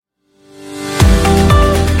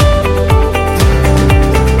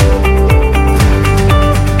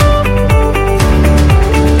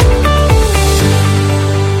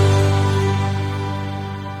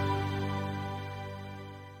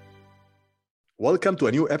Welcome to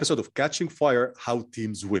a new episode of Catching Fire, How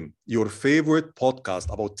Teams Win, your favorite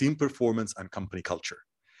podcast about team performance and company culture.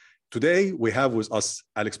 Today, we have with us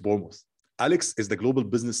Alex Bormuth. Alex is the Global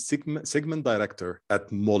Business Segment Director at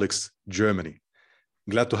Molex Germany.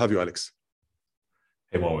 Glad to have you, Alex.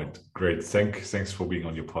 Hey, Moment. Great. Thanks for being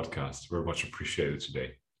on your podcast. Very much appreciated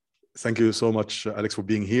today. Thank you so much, Alex, for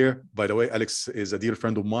being here. By the way, Alex is a dear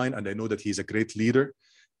friend of mine, and I know that he's a great leader.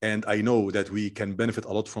 And I know that we can benefit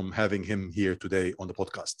a lot from having him here today on the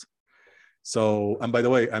podcast. So, and by the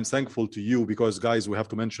way, I'm thankful to you because, guys, we have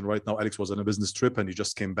to mention right now, Alex was on a business trip and he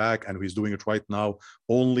just came back and he's doing it right now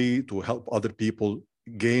only to help other people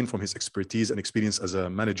gain from his expertise and experience as a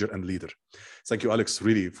manager and leader. Thank you, Alex,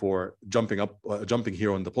 really for jumping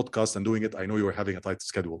here on the podcast and doing it. I know you were having a tight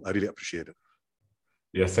schedule. I really appreciate it.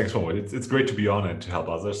 Yes, thanks, Mohamed. It's great to be on and to help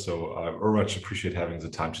others. So I very much appreciate having the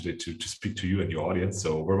time today to speak to you and your audience.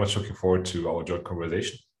 So very much looking forward to our joint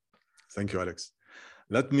conversation. Thank you, Alex.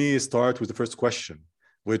 Let me start with the first question,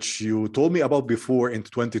 which you told me about before in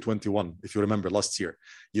 2021, if you remember last year.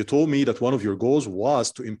 You told me that one of your goals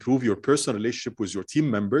was to improve your personal relationship with your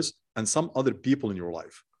team members and some other people in your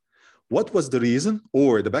life. What was the reason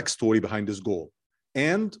or the backstory behind this goal?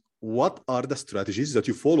 And what are the strategies that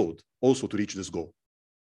you followed also to reach this goal?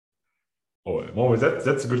 Oh, well,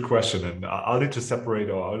 that's a good question, and I'll need to separate,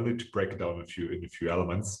 or I'll need to break it down in a few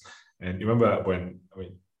elements. And you remember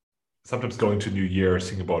sometimes going to New Year,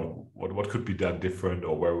 thinking about what could be done different,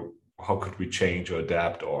 or how could we change or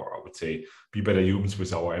adapt, or I would say be better humans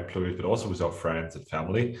with our employees, but also with our friends and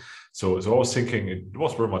family. So I was thinking it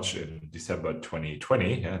was very much in December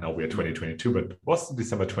 2020, and now we are 2022, but it was in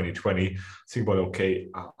December 2020. Thinking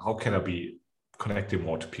about how can I be connecting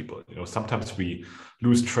more to people? Sometimes we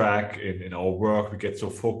lose track in our work. We get so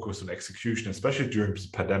focused on execution, especially during the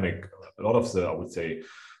pandemic. A lot of the, I would say,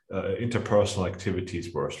 interpersonal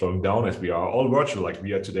activities were slowing down as we are all virtual, like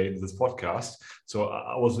we are today in this podcast. So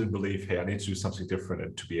I was in belief, hey, I need to do something different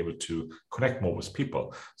and to be able to connect more with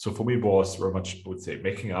people. So for me, it was very much, I would say,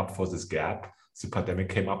 making up for this gap the pandemic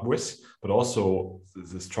came up with, but also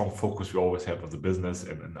the strong focus we always have on the business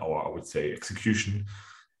and our, I would say, execution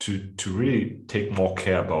to really take more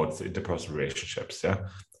care about the interpersonal relationships. Yeah,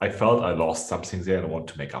 I felt I lost something there and I want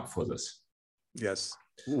to make up for this. Yes.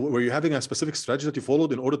 Were you having a specific strategy that you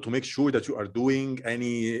followed in order to make sure that you are doing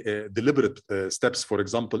any deliberate steps, for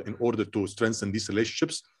example, in order to strengthen these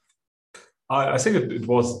relationships? I think it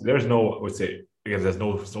was, there's no, I would say, again, there's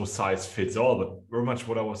no size fits all, but very much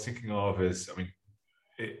what I was thinking of is,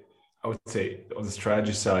 I would say on the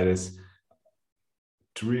strategy side is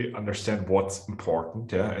to really understand what's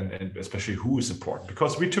important, and especially who is important,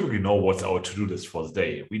 because we typically know what's our to-do list for the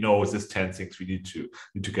day. We know this 10 things we need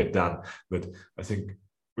to get done. But I think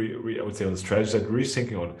I would say on the strategy side, really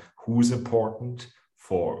thinking on who's important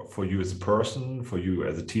for you as a person, for you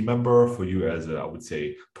as a team member, for you as a, I would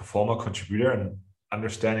say, performer, contributor, and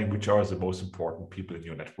understanding which are the most important people in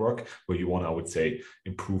your network, where you want to, I would say,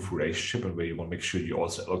 improve relationship and where you want to make sure you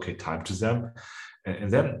also allocate time to them.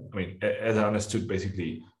 And then, as I understood,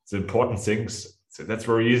 basically the important things, so that's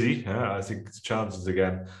very easy. I think the challenge is,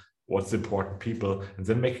 again, what's the important people, and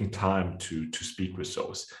then making time to speak with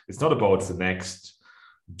those. It's not about the next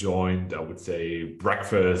joint, I would say,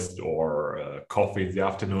 breakfast or coffee in the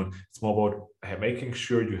afternoon. It's more about making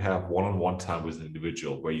sure you have one-on-one time with an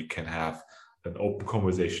individual where you can have an open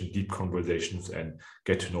conversation, deep conversations, and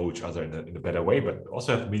get to know each other in a better way, but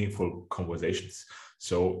also have meaningful conversations.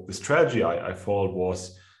 So the strategy I followed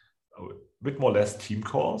was a bit more less team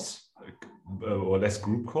calls or less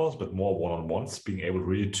group calls, but more one-on-ones, being able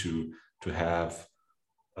really to have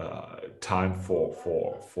time for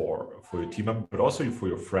your team member, but also for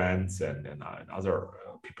your friends and other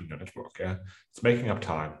people in your network. Yeah, it's making up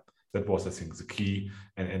time. That was, I think, the key,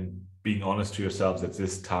 and being honest to yourself that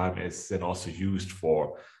this time is then also used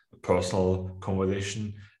for a personal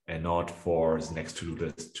conversation and not for the next to-do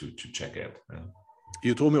list to check it. Yeah.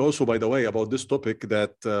 You told me also, by the way, about this topic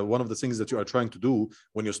that one of the things that you are trying to do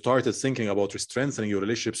when you started thinking about strengthening your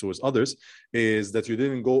relationships with others is that you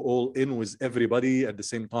didn't go all in with everybody at the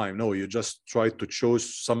same time. No, you just tried to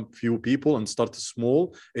choose some few people and start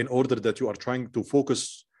small in order that you are trying to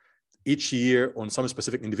focus each year on some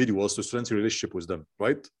specific individuals to strengthen your relationship with them,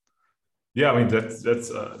 right? Yeah,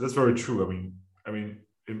 that's very true.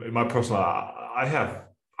 In my personal, I have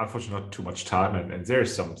unfortunately not too much time, and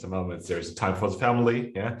there's some elements. There's time for the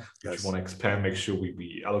family, yes. Which we want to expand, make sure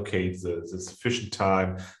we allocate the sufficient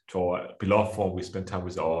time to our beloved one. We spend time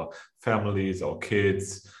with our families, our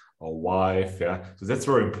kids, our wife, So that's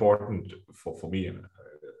very important for me, and I'm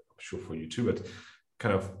sure for you too. But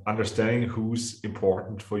kind of understanding who's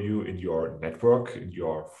important for you in your network, in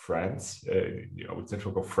your friends, in your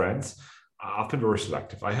network of friends. I've been very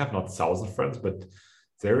selective. I have not 1,000 friends, but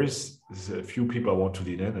there's a few people I want to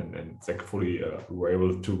lean in, and thankfully we were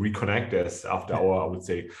able to reconnect as after our, I would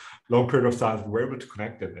say, long period of time, we were able to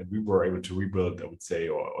connect, and we were able to rebuild, I would say,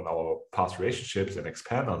 on our past relationships and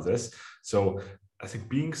expand on this. So I think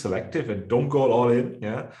being selective and don't go all in.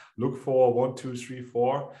 Yeah, look for 1, 2, 3,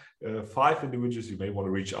 4, 5 individuals you may want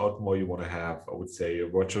to reach out more. You want to have, I would say, a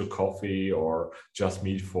virtual coffee or just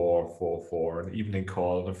meet for an evening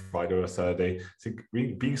call on a Friday or Saturday. I think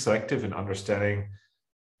being selective and understanding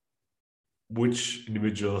which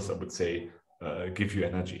individuals, I would say, give you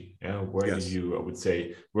energy. Yeah, where do you, I would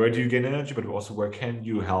say, where do you gain energy, but also where can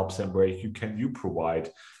you help them, where can you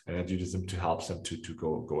provide energy to them to help them to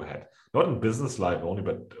go ahead. Not in business life only,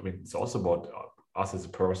 but I mean, it's also about us as a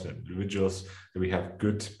person, individuals that we have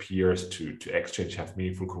good peers to exchange, have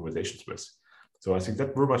meaningful conversations with. So I think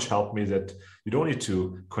that very much helped me, that you don't need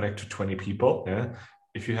to connect to 20 people. Yeah,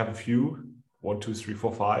 if you have a few, 1, 2, 3,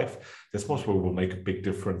 4, 5, that's most probably will make a big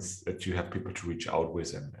difference, that you have people to reach out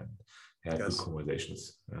with and have good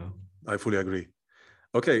conversations. Yeah. I fully agree.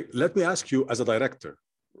 Okay, let me ask you, as a director,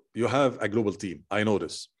 you have a global team. I know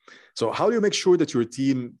this. So how do you make sure that your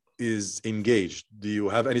team is engaged? Do you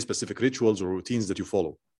have any specific rituals or routines that you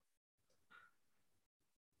follow?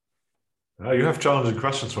 You have challenging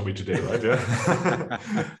questions for me today, right? Yeah.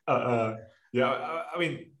 Yeah. I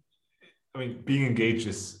mean, being engaged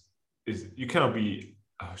is you cannot be.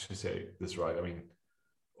 How should I say this right? I mean,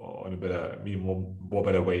 in a better, more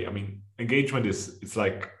better way. I mean, engagement it's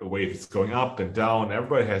like a wave. It's going up and down.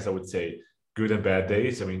 Everybody has, I would say, good and bad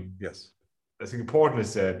days. I mean, yes. I think important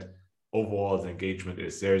is that overall the engagement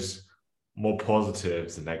there's more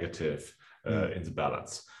positives than negative in the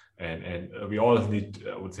balance. And we all need,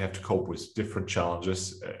 I would say, have to cope with different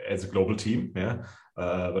challenges as a global team, yeah,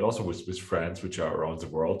 but also with friends which are around the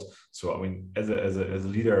world. So, I mean, as a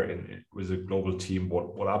leader with a global team,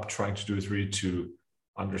 what I'm trying to do is really to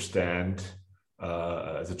understand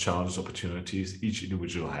the challenges, opportunities each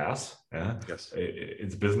individual has, yeah, yes, in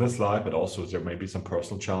the business life, but also there may be some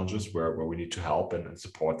personal challenges where we need to help and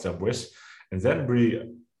support them with, and then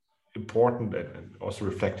really important and also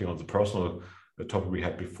reflecting on the personal topic we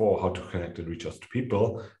had before, how to connect and reach out to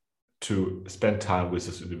people, to spend time with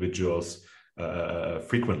these individuals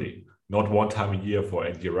frequently, not one time a year for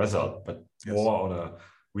end year result, but more on a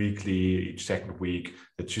weekly, each second week,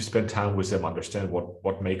 that you spend time with them, understand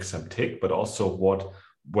what makes them tick, but also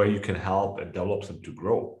where you can help and develop them to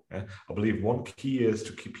grow. Yeah? I believe one key is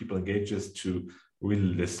to keep people engaged is to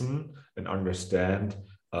really listen and understand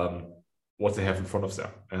what they have in front of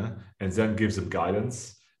them, and then give them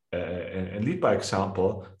guidance and lead by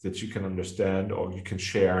example, that you can understand or you can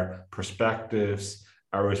share perspectives,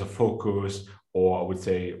 areas of focus, or I would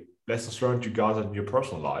say lessons learned you gathered in your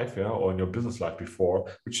personal life, yeah, or in your business life before,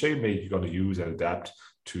 which they may you're going to use and adapt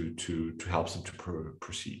to help them to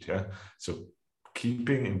proceed. Yeah, so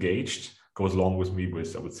keeping engaged goes along with me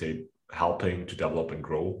with, I would say, helping to develop and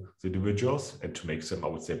grow the individuals and to make them, I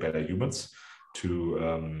would say, better humans.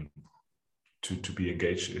 To be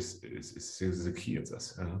engaged is the key in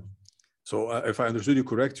this. So if I understood you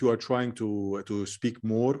correct, you are trying to speak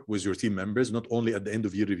more with your team members, not only at the end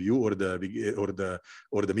of year review or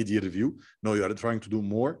the mid-year review. No, you are trying to do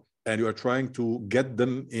more, and you are trying to get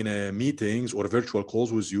them in meetings or virtual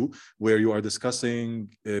calls with you, where you are discussing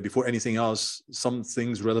before anything else some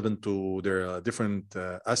things relevant to their different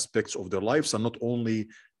aspects of their lives, and not only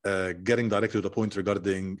getting directly to the point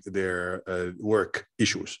regarding their work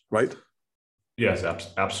issues, right? Yes,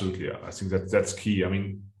 absolutely. I think that's key. I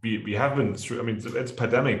mean, we have been through, I mean, it's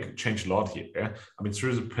pandemic changed a lot here. Yeah? I mean,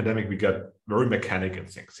 through the pandemic, we got very mechanic and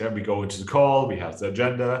things. Yeah, we go into the call, we have the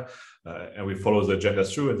agenda, and we follow the agenda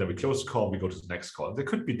through, and then we close the call, and we go to the next call. And there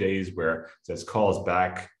could be days where there's calls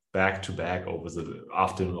back to back over the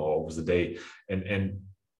afternoon or over the day, and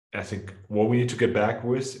I think what we need to get back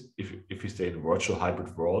with, if we stay in a virtual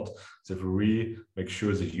hybrid world, is that we really make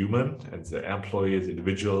sure the human and the employee, the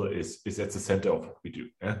individual is at the center of what we do.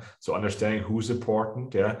 Yeah? So understanding who's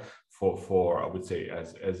important, yeah, for I would say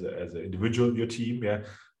as an individual in your team, yeah,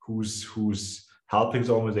 who's helping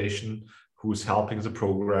the organization, who's helping the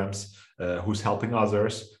programs, who's helping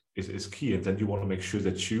others is key. And then you want to make sure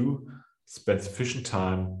that you spend sufficient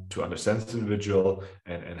time to understand the individual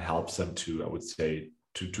and help them to, I would say,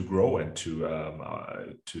 to grow and to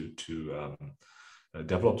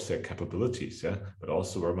develop their capabilities, yeah, but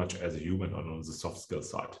also very much as a human on the soft skill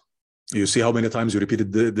side. You see how many times you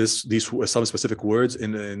repeated these some specific words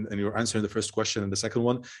in your answer in the first question, and the second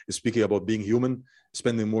one is speaking about being human,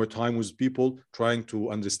 spending more time with people, trying to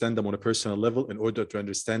understand them on a personal level in order to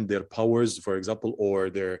understand their powers, for example, or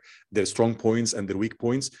their strong points and their weak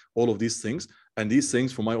points, all of these things. And these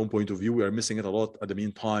things, from my own point of view, we are missing it a lot at the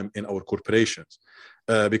meantime in our corporations.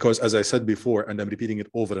 Because as I said before, and I'm repeating it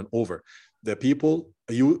over and over, the people,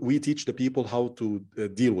 we teach the people how to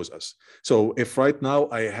deal with us. So if right now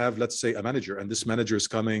I have, let's say, a manager, and this manager is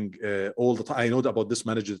coming all the time, I know about this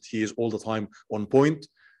manager that he is all the time on point.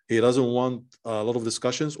 He doesn't want a lot of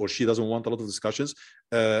discussions, or she doesn't want a lot of discussions.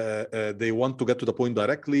 They want to get to the point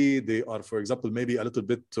directly. They are, for example, maybe a little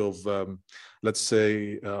bit of, let's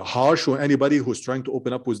say, harsh on anybody who's trying to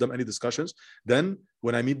open up with them any discussions. Then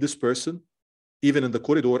when I meet this person, even in the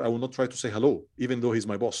corridor, I will not try to say hello, even though he's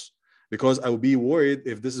my boss, because I will be worried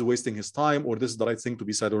if this is wasting his time or this is the right thing to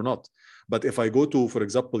be said or not. But if I go to, for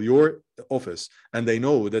example, your office, and they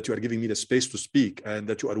know that you are giving me the space to speak and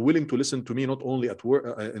that you are willing to listen to me, not only at work,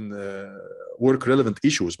 in work relevant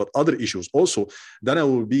issues, but other issues also, then I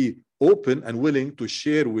will be open and willing to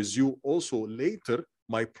share with you also later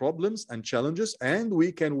my problems and challenges, and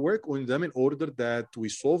we can work on them in order that we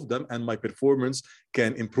solve them and my performance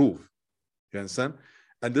can improve. You understand?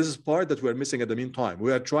 And this is part that we're missing at the meantime.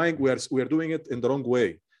 We are trying, we are doing it in the wrong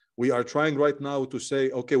way. We are trying right now to say,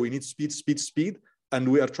 okay, we need speed,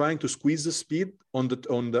 and we are trying to squeeze the speed on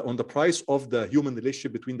the price of the human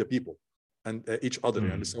relationship between the people and each other.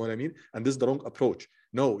 You understand what I mean? And this is the wrong approach.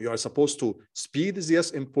 No, you are supposed to, speed is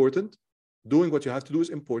yes important, doing what you have to do is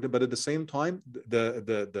important, but at the same time,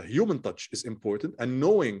 the human touch is important, and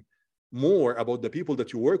knowing more about the people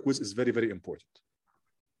that you work with is very, very important.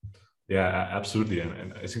 Yeah, absolutely.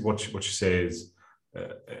 And I think what you say is,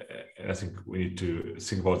 and I think we need to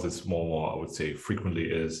think about this more, I would say,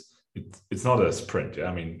 frequently, is it's not a sprint. Yeah?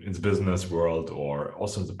 I mean, in the business world or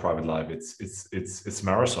also in the private life, it's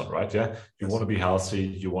marathon, right? Yeah, you want to be healthy,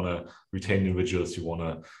 you want to retain individuals, you want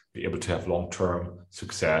to be able to have long-term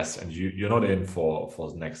success, and you're not in for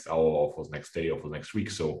the next hour or for the next day or for the next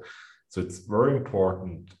week. So it's very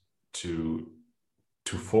important to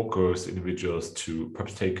focus individuals to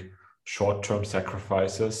perhaps take short-term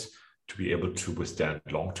sacrifices to be able to withstand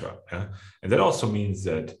long-term. Yeah? And that also means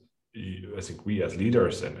that I think we as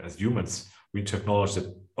leaders and as humans, we need to acknowledge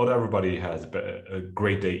that not everybody has a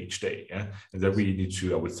great day each day. Yeah? And that we need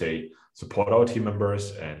to, I would say, support our team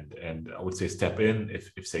members and I would say step in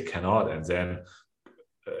if they cannot. And then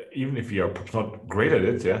even if we are not great at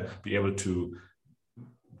it, yeah, be able to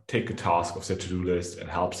take a task of their to-do list and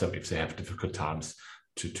help them if they have difficult times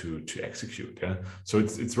to execute. Yeah. So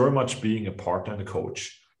it's very much being a partner and a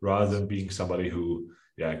coach rather than being somebody who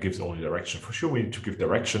gives only direction. For sure, we need to give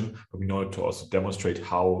direction, but we need to also demonstrate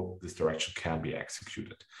how this direction can be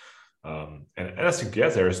executed. And I think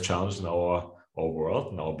there is challenges in our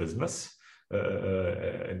world, in our business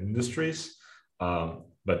and industries.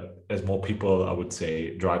 But as more people, I would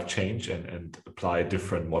say, drive change and apply a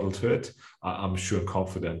different model to it, I'm sure and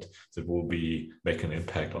confident that we'll be making an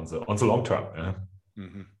impact on the long term. Yeah?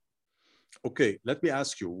 Mm-hmm. Okay, let me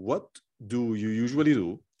ask you, what do you usually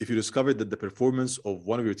do if you discover that the performance of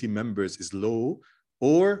one of your team members is low,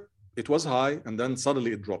 or it was high and then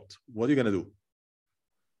suddenly it dropped? What are you going to do?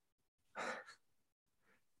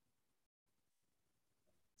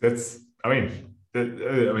 That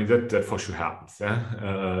for sure happens, yeah?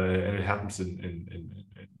 And it happens in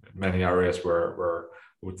many areas where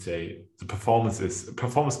I would say the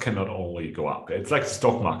performance cannot only go up. It's like the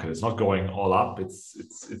stock market; it's not going all up. It's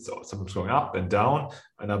sometimes going up and down.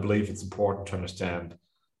 And I believe it's important to understand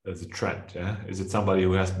the trend. Yeah, is it somebody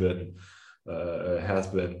who has been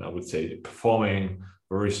I would say performing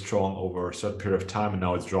very strong over a certain period of time and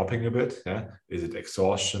now it's dropping a bit? Yeah, is it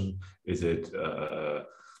exhaustion? Is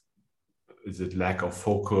it lack of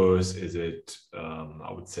focus? Is it,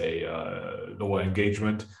 I would say, lower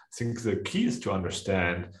engagement? I think the key is to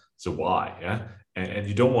understand the why, yeah? And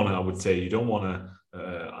you don't want to, I would say,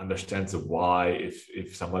 understand the why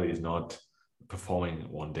if somebody is not performing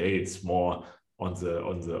one day. It's more on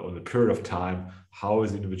the period of time, how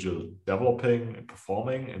is the individual developing and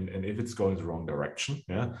performing, and if it's going the wrong direction,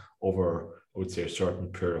 yeah, over, I would say, a certain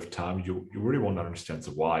period of time, you really want to understand the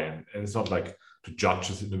why. And it's not like to judge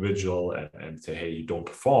this individual and say, hey, you don't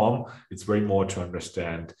perform. It's very more to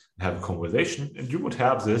understand and have a conversation. And you would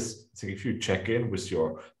have this, I think, if you check in with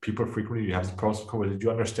your people frequently, you have the process of conversation, you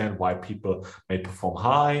understand why people may perform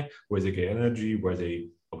high, where they get energy, where they,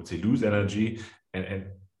 I would say, lose energy. And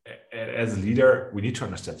as a leader, we need to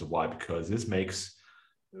understand the why, because this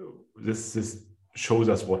shows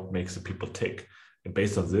us what makes the people tick. And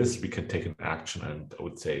based on this, we can take an action and I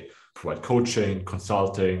would say provide coaching,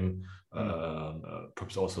 consulting,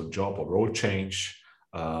 perhaps also job or role change.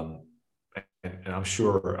 And I'm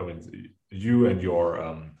sure, I mean, you and your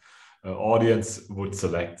audience would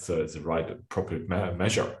select the right appropriate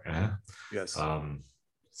measure. Yes.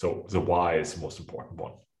 So the why is the most important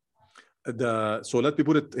one. So let me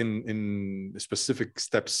put it in specific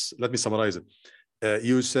steps. Let me summarize it.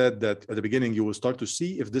 You said that at the beginning you will start to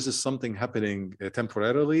see if this is something happening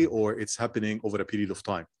temporarily or it's happening over a period of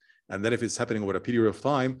time. And then if it's happening over a period of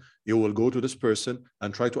time, you will go to this person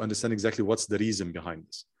and try to understand exactly what's the reason behind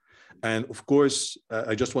this. And of course,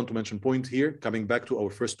 I just want to mention point here, coming back to our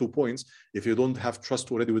first 2 points, if you don't have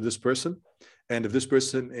trust already with this person, and if this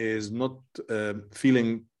person is not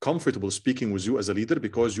feeling comfortable speaking with you as a leader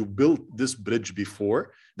because you built this bridge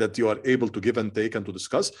before that you are able to give and take and to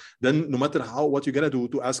discuss, then no matter what you're going to do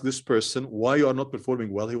to ask this person why you are not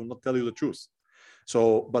performing well, he will not tell you the truth.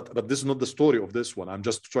 So, but this is not the story of this one. I'm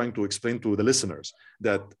just trying to explain to the listeners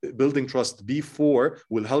that building trust before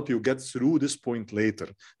will help you get through this point later.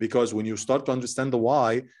 Because when you start to understand the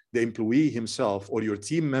why, the employee himself or your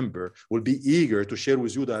team member will be eager to share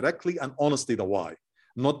with you directly and honestly the why.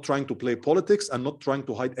 Not trying to play politics and not trying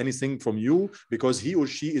to hide anything from you because he or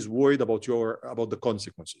she is worried about the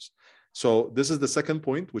consequences. So this is the second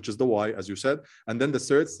point, which is the why, as you said. And then the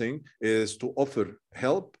third thing is to offer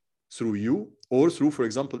help through you or through, for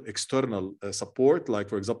example, external support, like,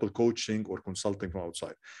 for example, coaching or consulting from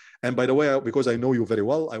outside. And by the way, because I know you very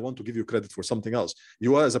well, I want to give you credit for something else.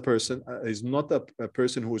 You as a person is not a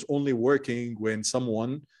person who is only working when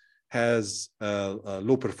someone has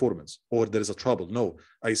low performance or there is a trouble. No,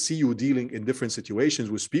 I see you dealing in different situations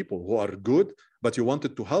with people who are good, but you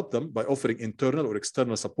wanted to help them by offering internal or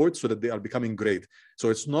external support so that they are becoming great. So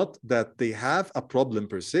it's not that they have a problem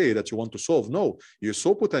per se that you want to solve. No, you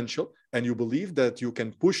saw potential and you believe that you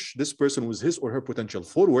can push this person with his or her potential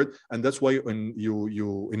forward. And that's why when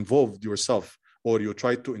you involved yourself or you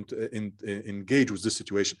try to engage with this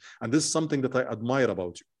situation. And this is something that I admire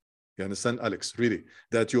about you. You understand, Alex, really,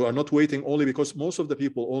 that you are not waiting only because most of the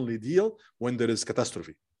people only deal when there is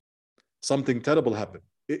catastrophe. Something terrible happened.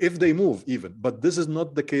 If they move even, but this is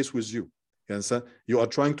not the case with you. You understand? You are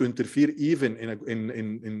trying to interfere even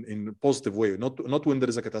in a positive way, not when there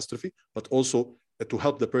is a catastrophe, but also to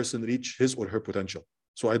help the person reach his or her potential.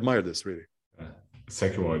 So I admire this, really.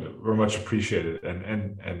 Thank you, Mohamed. Very much appreciated.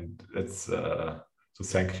 And it's so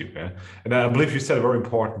thank you. Yeah? And I believe you said a very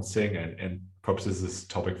important thing, and perhaps this is a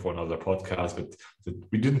topic for another podcast, but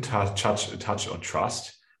we didn't touch on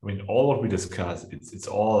trust. I mean, all what we discussed, it's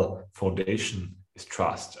all foundation is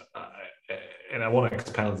trust. And I want to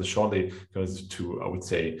expand on this shortly because I would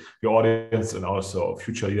say, your audience and also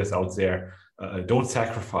future leaders out there, don't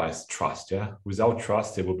sacrifice trust. Yeah, without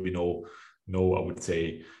trust, there will be no. I would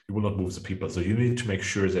say you will not move the people. So you need to make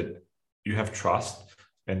sure that you have trust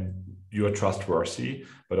and you are trustworthy,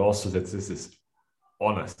 but also that this is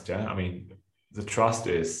honest. Yeah, I mean, the trust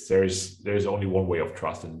is there's only one way of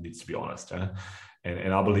trust, and it needs to be honest. Yeah?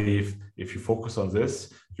 And I believe if you focus on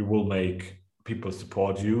this, you will make people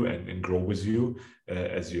support you and grow with you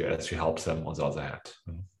as you help them on the other hand.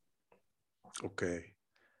 Okay.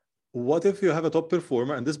 What if you have a top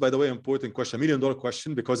performer? And this, by the way, important question, $1 million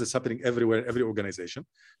question, because it's happening everywhere in every organization.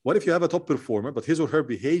 What if you have a top performer, but his or her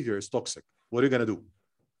behavior is toxic? What are you going to do?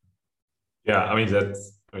 Yeah, I mean,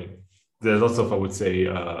 there are lots of, I would say,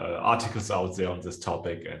 articles out there on this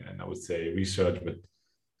topic and I would say research. But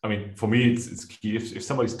I mean, for me, it's key. If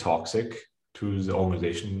somebody's toxic to the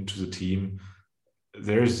organization, to the team,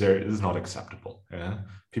 this is not acceptable. Yeah?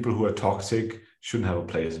 People who are toxic shouldn't have a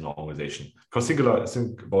place in an organization. Because think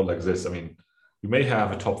about like this. I mean, you may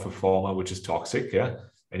have a top performer which is toxic, yeah,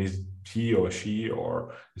 and he or she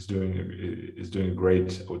is doing a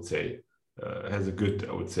great, I would say, has a good,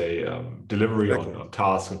 I would say, delivery on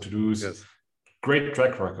tasks and to-dos. Yes. Great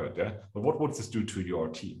track record, yeah. But what would this do to your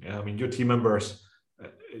team? Yeah? I mean, your team members,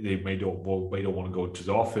 they may don't want to go to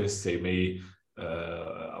the office. They may,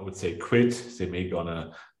 I would say, quit. They may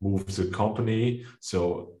gonna move the company.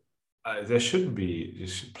 So there shouldn't be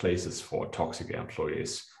places for toxic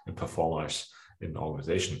employees and performers in an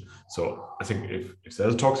organization. So I think if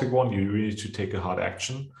there's a toxic one, you really need to take a hard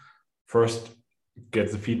action. First,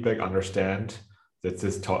 get the feedback, understand that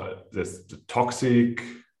this toxic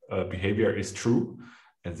behavior is true,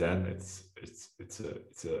 and then it's a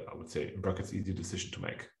I would say in brackets easy decision to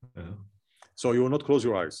make. So you will not close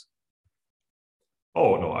your eyes.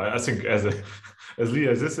 Oh no, I think as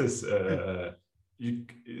leaders, this is a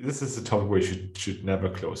topic where you should never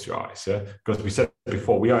close your eyes. Yeah, because we said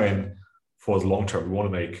before we are in for the long term. We want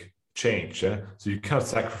to make change. Yeah, so you cannot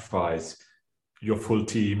sacrifice your full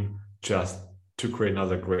team just to create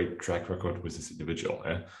another great track record with this individual.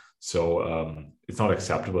 So it's not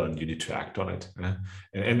acceptable, and you need to act on it.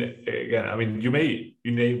 And again, I mean, you may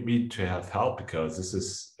need to have help, because this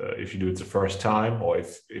is if you do it the first time, or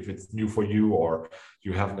if it's new for you, or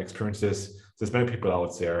you haven't experienced this. There's many people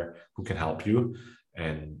out there who can help you.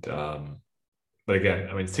 And but again,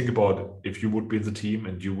 I mean, think about if you would be in the team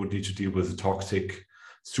and you would need to deal with a toxic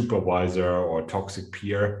supervisor or toxic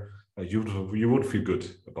peer, you would feel good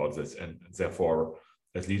about this. And therefore,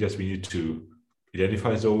 as leaders, we need to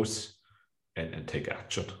identify those and take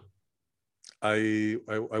action. I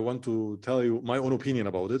want to tell you my own opinion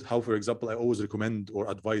about it. How, for example, I always recommend or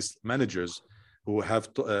advise managers who have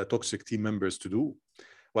toxic team members to do.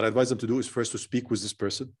 What I advise them to do is first to speak with this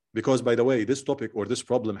person, because, by the way, this topic or this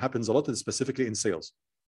problem happens a lot, specifically in sales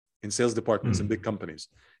departments in big companies.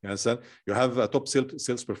 You understand? You have a top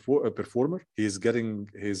sales performer. He is getting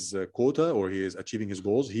his quota, or he is achieving his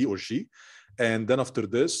goals, he or she. And then after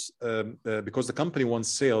this, because the company wants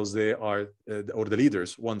sales, they are, or the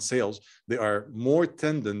leaders want sales, they are more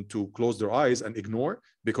tendent to close their eyes and ignore,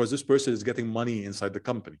 because this person is getting money inside the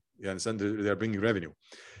company. You understand? They're bringing revenue.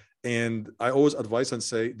 And I always advise and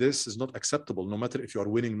say, this is not acceptable. No matter if you are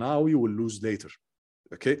winning now, you will lose later.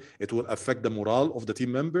 Okay, it will affect the morale of the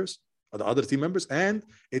team members, or the other team members, and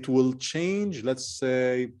it will change, let's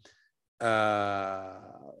say, the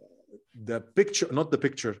picture, not the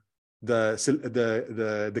picture,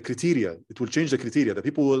 the criteria. It will change the criteria. The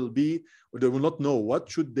people they will not know what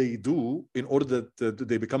should they do in order that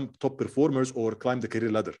they become top performers or climb the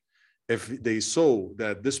career ladder. If they saw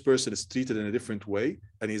that this person is treated in a different way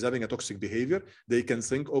and he's having a toxic behavior, they can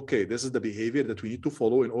think, okay, this is the behavior that we need to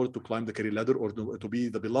follow in order to climb the career ladder, or to be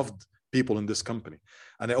the beloved people in this company.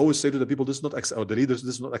 And I always say to the people, this is not, or the leaders,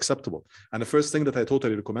 this is not acceptable. And the first thing that I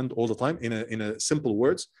totally recommend all the time in a simple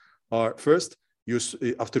words are, first,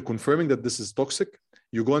 after confirming that this is toxic,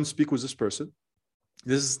 you go and speak with this person.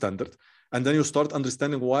 This is standard. And then you start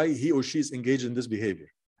understanding why he or she is engaged in this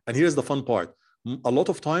behavior. And here's the fun part. A lot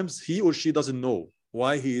of times he or she doesn't know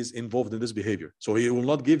why he is involved in this behavior. So he will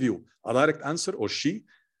not give you a direct answer, or she,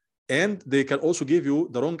 and they can also give you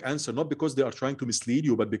the wrong answer, not because they are trying to mislead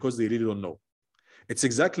you, but because they really don't know. It's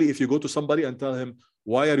exactly if you go to somebody and tell him,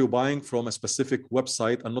 why are you buying from a specific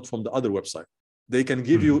website and not from the other website? They can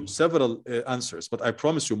give you several answers, but I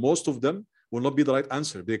promise you, most of them will not be the right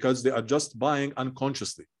answer, because they are just buying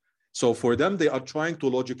unconsciously. So for them, they are trying to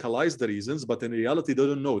logicalize the reasons, but in reality, they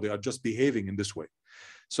don't know. They are just behaving in this way.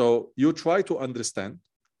 So you try to understand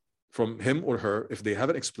from him or her if they have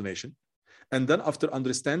an explanation. And then after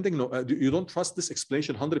understanding, you don't trust this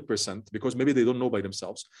explanation 100%, because maybe they don't know by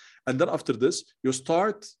themselves. And then after this, you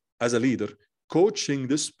start as a leader coaching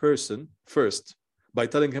this person first, by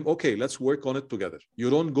telling him, okay, let's work on it together. You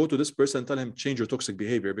don't go to this person and tell him, change your toxic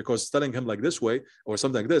behavior, because telling him like this way or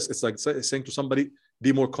something like this, it's like saying to somebody,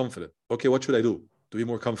 be more confident. Okay, what should I do to be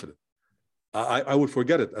more confident? I will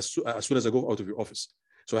forget it as soon as I go out of your office.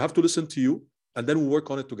 So I have to listen to you, and then we'll work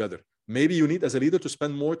on it together. Maybe you need, as a leader, to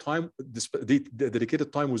spend more time,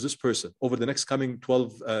 dedicated time with this person over the next coming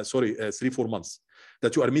 3-4 months,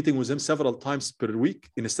 that you are meeting with him several times per week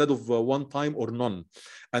instead of one time or none.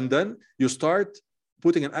 And then you start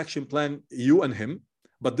putting an action plan, you and him,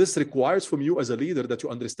 but this requires from you as a leader that you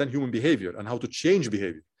understand human behavior and how to change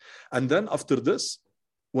behavior. And then after this,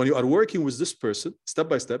 when you are working with this person, step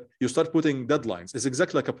by step, you start putting deadlines. It's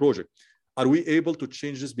exactly like a project. Are we able to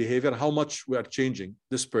change this behavior? How much we are changing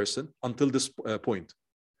this person until this point?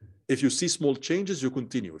 If you see small changes, you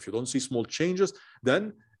continue. If you don't see small changes,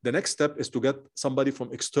 then the next step is to get somebody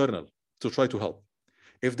from external to try to help.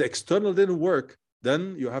 If the external didn't work,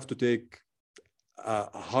 then you have to take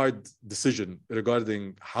a hard decision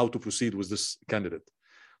regarding how to proceed with this candidate.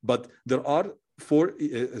 But there are 4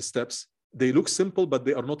 steps. They look simple, but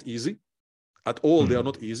they are not easy at all. They are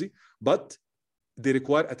not easy, but they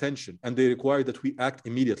require attention, and they require that we act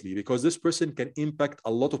immediately, because this person can impact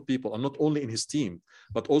a lot of people, and not only in his team,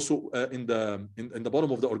 but also in the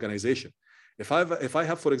bottom of the organization. If I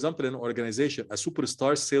have, for example, in an organization, a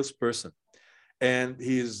superstar salesperson, and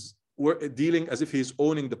he's dealing as if he's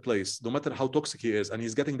owning the place, no matter how toxic he is, and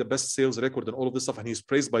he's getting the best sales record and all of this stuff, and he's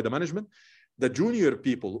praised by the management, the junior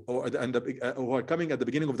people who are coming at the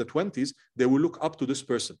beginning of the 20s, they will look up to this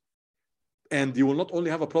person. And you will not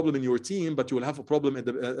only have a problem in your team, but you will have a problem at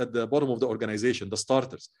the bottom of the organization, the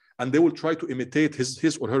starters. And they will try to imitate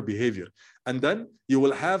his or her behavior. And then you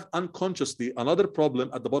will have unconsciously another problem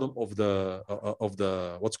at the bottom of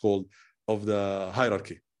the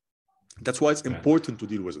hierarchy. That's why it's important to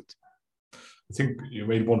deal with it. I think you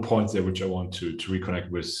made one point there, which I want to reconnect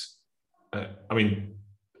with. I mean,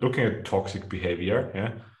 looking at toxic behavior,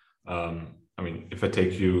 yeah. I mean, if I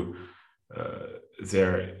take you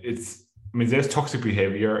there's toxic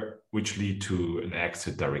behavior which lead to an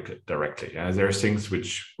exit directly. Yeah, there are things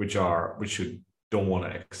which you don't want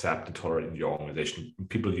to accept and tolerate in your organization.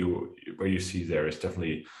 People where you see there is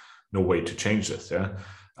definitely no way to change this. Yeah,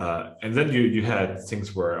 and then you had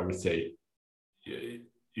things where I would say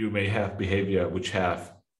you may have behavior which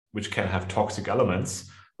can have toxic elements,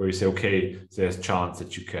 where you say, okay, there's a chance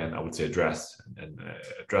that you can, I would say, address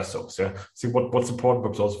those. Yeah. See what's important,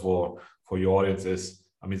 perhaps also for your audience is,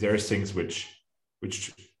 I mean, there's things which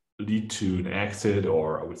lead to an exit,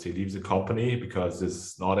 or I would say leave the company because this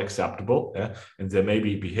is not acceptable. Yeah. And there may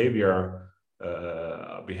be behaviors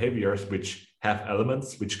which have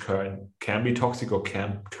elements which can be toxic or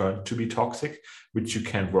can turn to be toxic, which you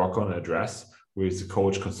can work on and address with a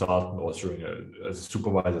coach, consultant, or during as a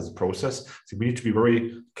supervisor as a process. So we need to be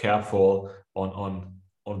very careful on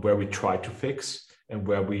where we try to fix and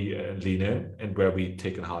where we lean in and where we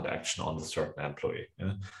take a hard action on the certain employee.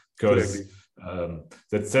 Yeah? Because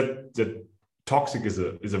that toxic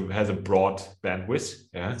has a broad bandwidth.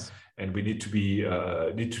 Yeah, yes. And we need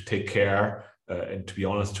to take care and to be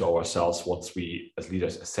honest to ourselves once we as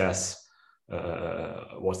leaders assess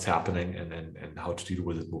what's happening and how to deal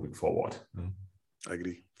with it moving forward. I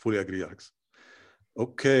agree. Fully agree, Alex.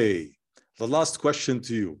 Okay. The last question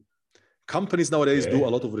to you. Companies nowadays do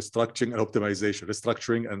a lot of restructuring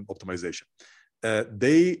and optimization.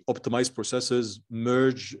 They optimize processes,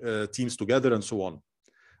 merge teams together, and so on.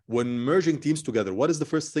 When merging teams together, what is the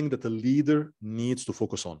first thing that a leader needs to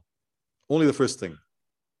focus on? Only the first thing.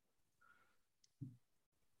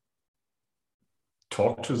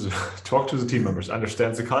 Talk to the team members,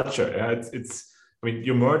 understand the culture. Yeah, I mean,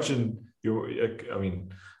 you merge I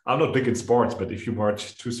mean, I'm not big in sports, but if you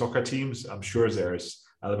merge two soccer teams, I'm sure there's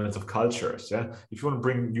elements of cultures. Yeah, if you want to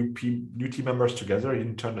bring new team members together, you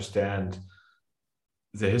need to understand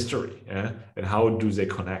the history, yeah, and how do they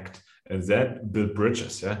connect, and then build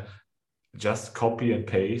bridges. Yeah, just copy and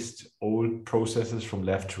paste old processes from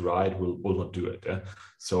left to right will not do it. Yeah?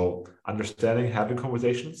 So understanding, having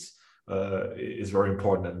conversations is very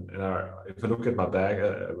important. And if I look at my bag,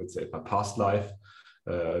 I would say my past life,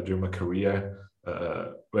 during my career,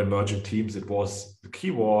 when merging teams, the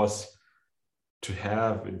key was to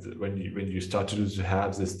have, when you start to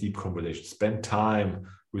have this deep conversation, spend time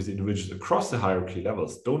with individuals across the hierarchy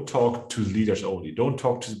levels. Don't talk to the leaders only. Don't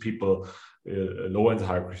talk to the people lower in the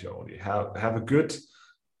hierarchy only. Have a good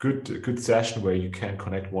session where you can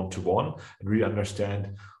connect one-to-one and really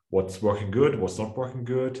understand what's working good, what's not working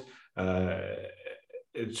good,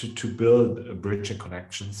 to build bridging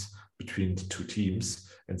connections between the two teams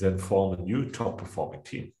and then form a new top performing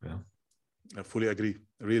team. Yeah. I fully agree.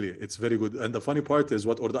 Really, it's very good. And the funny part is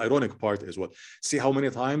or the ironic part is see how many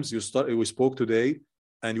times we spoke today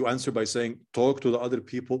and you answer by saying, talk to the other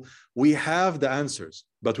people. We have the answers,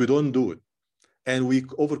 but we don't do it. And we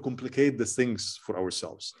overcomplicate the things for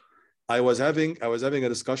ourselves. I was having a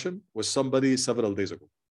discussion with somebody several days ago.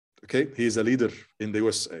 Okay. He's a leader in the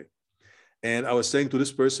USA. And I was saying to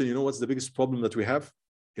this person, you know, what's the biggest problem that we have?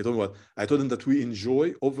 He told me what? I told him that we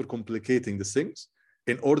enjoy overcomplicating the things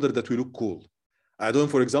in order that we look cool. I don't,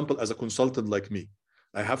 for example, as a consultant like me,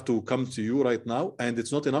 I have to come to you right now, and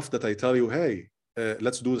it's not enough that I tell you, hey,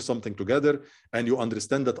 let's do something together, and you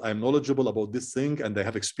understand that I'm knowledgeable about this thing and I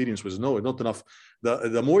have experience with. No, not enough.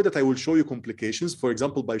 The more that I will show you complications, for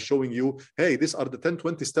example, by showing you, hey, these are the 10,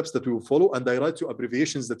 20 steps that we will follow, and I write you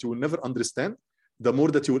abbreviations that you will never understand, the more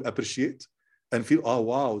that you will appreciate and feel, oh,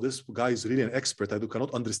 wow, this guy is really an expert. I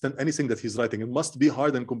cannot understand anything that he's writing. It must be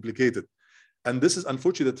hard and complicated. And this is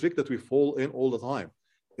unfortunately the trick that we fall in all the time.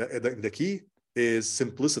 The key is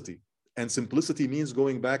simplicity. And simplicity means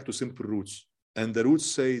going back to simple roots. And the roots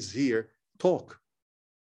says here, talk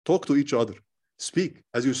to each other, speak.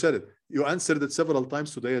 As you said it, you answered it several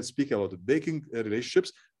times today and speak about it. Baking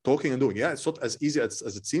relationships, talking and doing. Yeah, it's not as easy as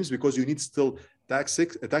it seems, because you need still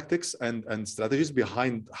tactics and strategies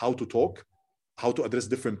behind how to talk, how to address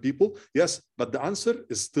different people. Yes, but the answer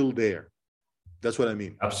is still there. That's what I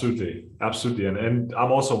mean. Absolutely. And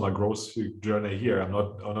I'm also on my growth journey here. I'm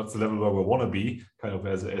not the level where we want to be, kind of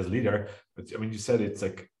as leader. But I mean, you said it's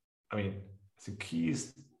like, I mean, the key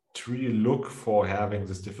is to really look for having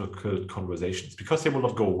these difficult conversations, because they will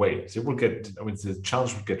not go away. They will get. I mean, the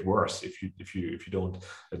challenge will get worse if you don't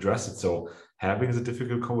address it. So having the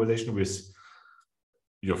difficult conversation with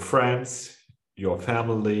your friends, your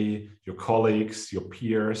family, your colleagues, your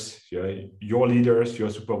peers, your leaders, your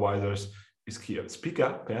supervisors is key. Speak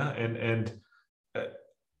up, yeah, and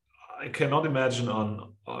I cannot imagine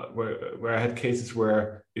where I had cases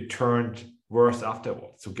where it turned worse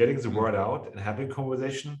afterwards. So getting the word out and having a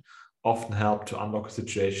conversation often help to unlock a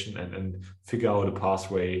situation and figure out a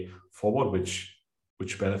pathway forward,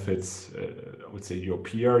 which benefits, I would say, your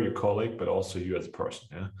peer, your colleague, but also you as a person.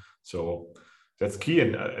 Yeah. So that's key.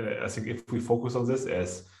 And I think if we focus on this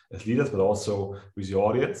as leaders, but also with the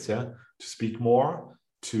audience, yeah, to speak more,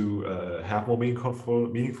 to have more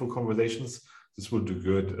meaningful conversations, this will do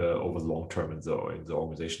good over the long term in the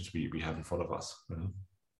organizations we have in front of us.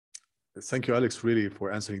 Thank you, Alex, really,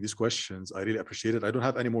 for answering these questions. I really appreciate it. I don't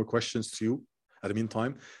have any more questions to you at the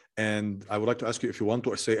meantime. And I would like to ask you if you want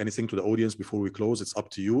to say anything to the audience before we close. It's up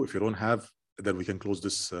to you. If you don't have, then we can close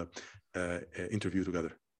this interview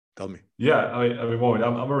together. Tell me. Yeah, I mean,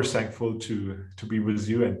 I'm very thankful to be with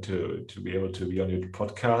you and to be able to be on your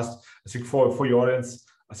podcast. I think for your audience,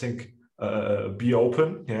 I think be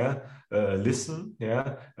open, yeah, listen,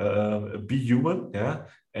 yeah, be human, yeah,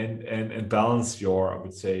 and balance your, I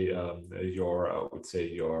would say, your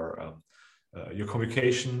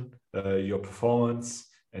communication, your performance,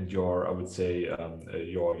 and your, I would say,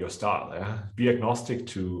 your style. Yeah, be agnostic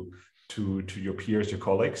to your peers, your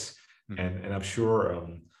colleagues, and I'm sure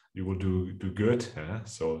you will do good.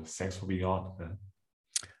 So thanks for being on.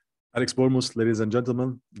 Alex Bormuth, ladies and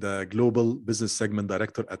gentlemen, the Global Business Segment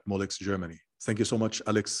Director at Molex Germany. Thank you so much,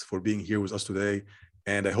 Alex, for being here with us today.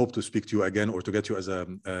 And I hope to speak to you again or to get you as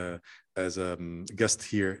a guest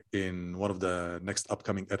here in one of the next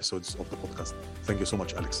upcoming episodes of the podcast. Thank you so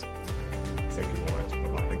much, Alex. Thank you very much.